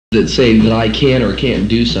that say that I can or can't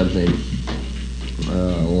do something,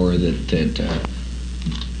 or that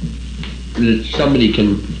somebody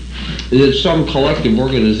can, that some collective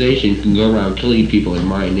organization can go around killing people in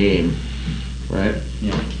my name, right?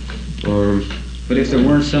 Yeah. But if there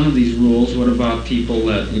weren't some of these rules, what about people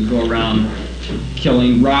that would go around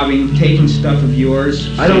killing, robbing, taking stuff of yours?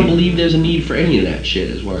 I don't believe there's a need for any of that shit,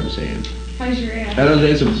 is what I'm saying. How's your ass?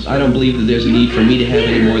 I don't believe that there's a need for me to have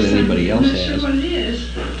any more than anybody else I'm not sure has. what it is.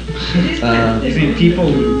 You think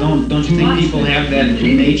people don't you think people have that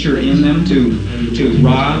nature in them to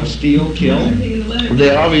rob, steal, kill?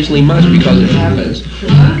 They obviously must, because it happens.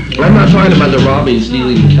 I'm not talking about the robbing,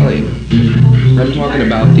 stealing, and killing. I'm talking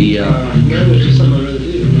about the.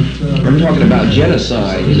 I'm talking about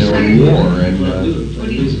genocide, and war, and.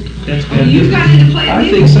 That's Oh, you've got into play. I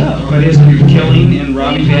think so. But isn't killing and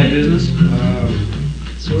robbing bad business?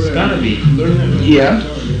 It's gotta be. Yeah,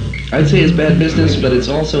 I'd say it's bad business, but it's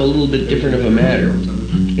also a little bit different of a matter.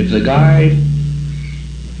 If the guy.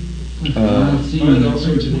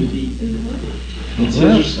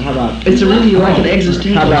 It's a really like an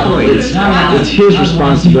existential point. It's his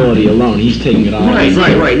responsibility alone. He's taking it off.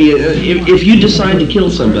 Right. If you decide to kill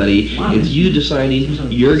somebody, it's you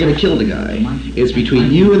deciding you're going to kill the guy. It's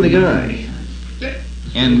between you and the guy.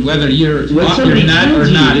 And whether you're When somebody not tells or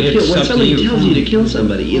you not, to it's kill, when up to somebody you. tells you to kill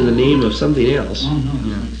somebody in the name of something else,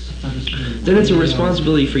 then it's a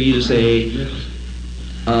responsibility for you to say,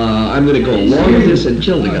 I'm going to go along with this and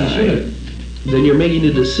kill the guy. Then you're making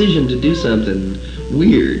a decision to do something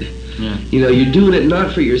weird. Yeah. You're doing it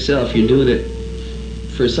not for yourself, you're doing it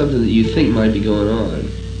for something that you think might be going on.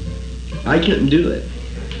 I couldn't do it.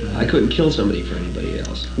 I couldn't kill somebody for anybody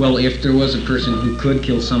else. Well, if there was a person who could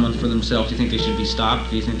kill someone for themselves, do you think they should be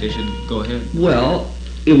stopped? Do you think they should go ahead? Well,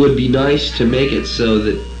 it would be nice to make it so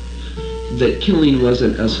that killing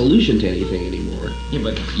wasn't a solution to anything anymore. Yeah,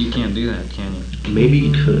 but you can't do that, can you? Maybe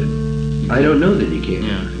you could. I don't know that you can.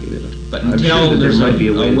 Yeah. But I'm until sure that there's there might be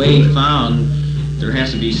a way to do it. found, there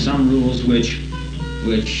has to be some rules which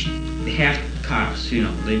have cops,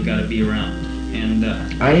 they've got to be around. And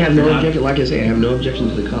I have no objection, like I say, I have no objection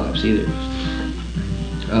to the cops either.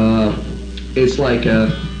 It's like,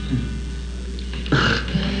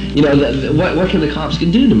 what can the cops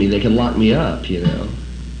do to me? They can lock me up,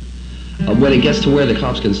 When it gets to where the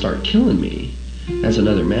cops can start killing me, that's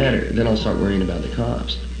another matter. Then I'll start worrying about the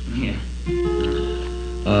cops. Yeah.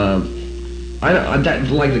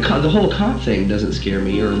 The whole cop thing doesn't scare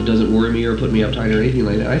me or doesn't worry me or put me uptight or anything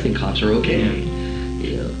like that. I think cops are okay.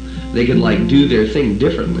 They could do their thing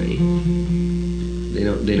differently. They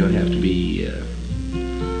don't have to be.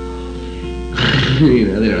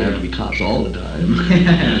 They don't have to be cops all the time.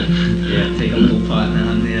 Yeah, take a little pot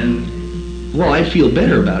now and then. Well, I'd feel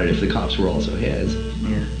better about it if the cops were also heads.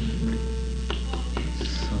 Yeah.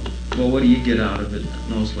 So, well, what do you get out of it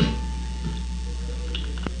mostly?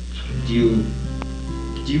 Do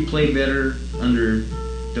you play better under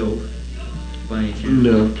dope by any chance?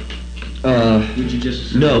 No. Would you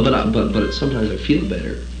just No, but sometimes I feel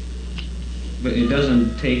better. But it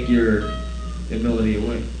doesn't take your ability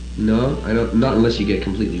away. No, I don't. Not unless you get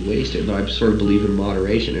completely wasted. But I sort of believe in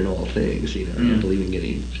moderation in all things. I don't believe in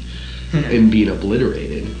getting and being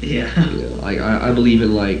obliterated. Yeah. I believe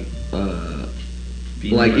in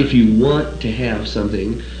if you want to have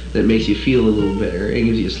something that makes you feel a little better and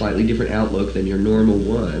gives you a slightly different outlook than your normal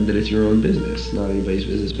one, that it's your own business, not anybody's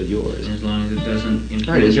business but yours. As long as it doesn't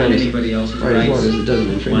Right, infringe on anybody else's rights. As long as it doesn't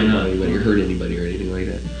infringe Why on not? anybody or hurt anybody or anything like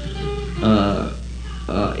that.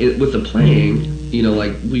 With the playing,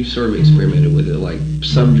 we've sort of experimented with it. Like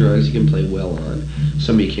some drugs you can play well on,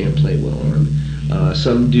 some you can't play well on.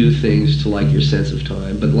 Some do things to your sense of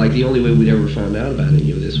time, but the only way we'd ever found out about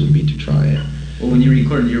any of this would be to try it. Well, when you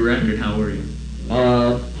recorded your record, how were you?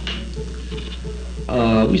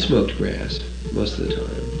 We smoked grass most of the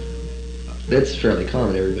time. That's fairly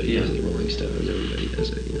common. Everybody does it. The Rolling Stones, everybody does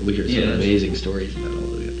it. We hear some amazing stories about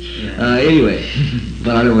all of it. Yeah. Anyway,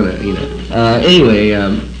 but I don't want to,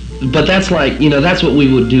 but that's that's what we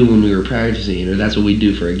would do when we were practicing, or that's what we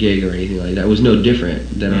do for a gig or anything like that. It was no different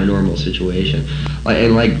than our normal situation.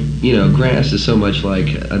 Grass is so much like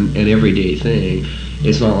an everyday thing.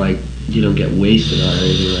 It's not like you don't get wasted on it or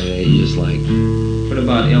anything like that. You just What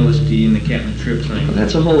about LSD and the Captain Tripp thing?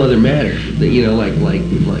 That's a whole other matter.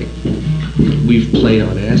 We've played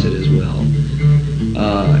on acid as well,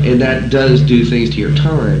 and that does do things to your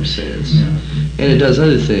time sense, and it does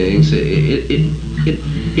other things.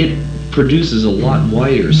 It produces a lot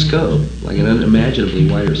wider scope, like an unimaginably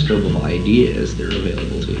wider scope of ideas that are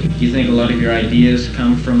available to you. Do you think a lot of your ideas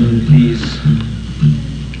come from these?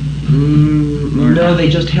 No, they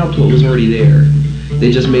just helped what was already there.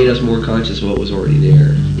 They just made us more conscious of what was already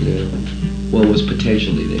there, what was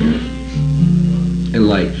potentially there. And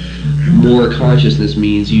like, more consciousness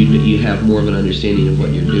means you have more of an understanding of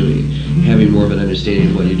what you're doing. Having more of an understanding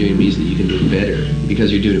of what you're doing means that you can do it better,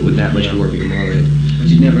 because you're doing it with that much more of your mind. But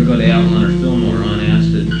you'd never go to Allen or Fillmore on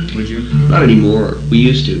acid, would you? Not anymore. We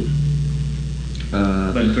used to.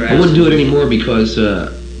 But I wouldn't do it anymore because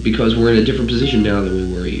we're in a different position now than we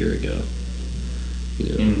were a year ago.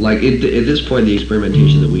 Like at this point, the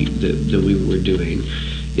experimentation that we were doing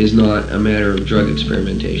is not a matter of drug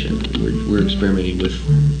experimentation. We're experimenting with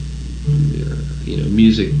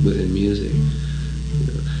music within music.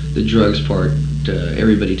 The drugs part,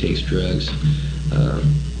 everybody takes drugs.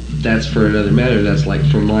 That's for another matter. That's like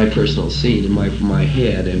for my personal scene in my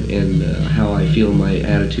head and how I feel, my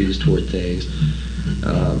attitudes toward things.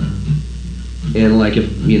 And like, if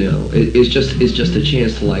it's just a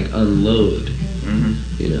chance to like unload,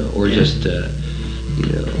 or just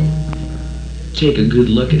take a good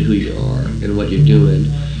look at who you are and what you're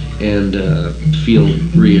doing, and feel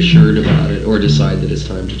reassured about it, or decide that it's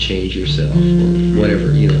time to change yourself, or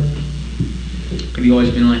whatever, Have you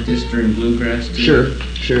always been like this during bluegrass too?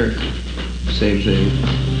 Sure. Same thing.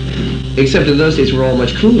 Except in those days we're all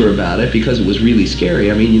much cooler about it because it was really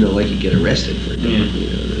scary. I mean, like you get arrested for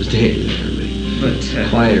those days. Everybody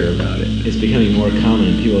quieter about it. It's becoming more common,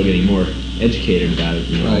 and people are getting more educated about it.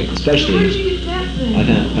 Right. Especially, I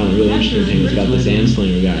found a really interesting thing was about this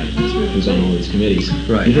Anslinger guy who's on all these committees.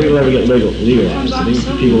 Right. Do you think it'll ever get legalized? I think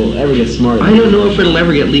people will ever get smarter. I don't know if it'll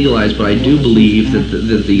ever get legalized, but I do believe that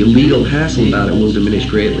the legal hassle about it will diminish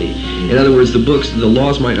greatly. In other words, the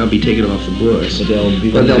laws might not be taken off the books, but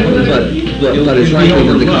it's likely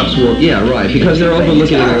that the cops will. Yeah, right. Because they're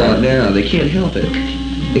overlooking it a lot now. They can't help it.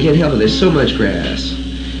 There's so much grass.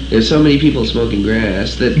 There's so many people smoking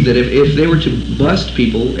grass that if they were to bust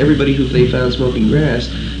people, everybody who they found smoking grass,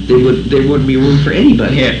 there wouldn't be room for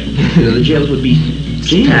anybody. Yeah. The jails would be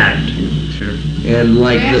jammed. Sure. And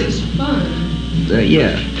like Grass is fun.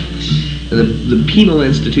 yeah. The penal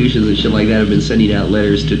institutions and shit like that have been sending out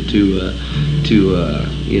letters to the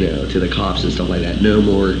cops and stuff like that. No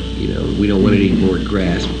more, we don't want any more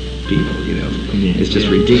grass people, It's just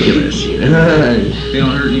ridiculous, They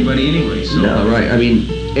don't hurt anybody anyway, so. No, right. I mean,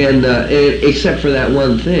 and except for that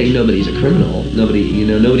one thing, nobody's a criminal.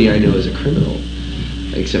 Nobody I know is a criminal,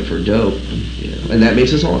 except for dope, and that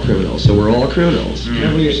makes us all criminals. So we're all criminals.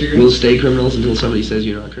 Yeah. We'll stay criminals until somebody says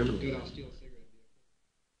you're not criminal.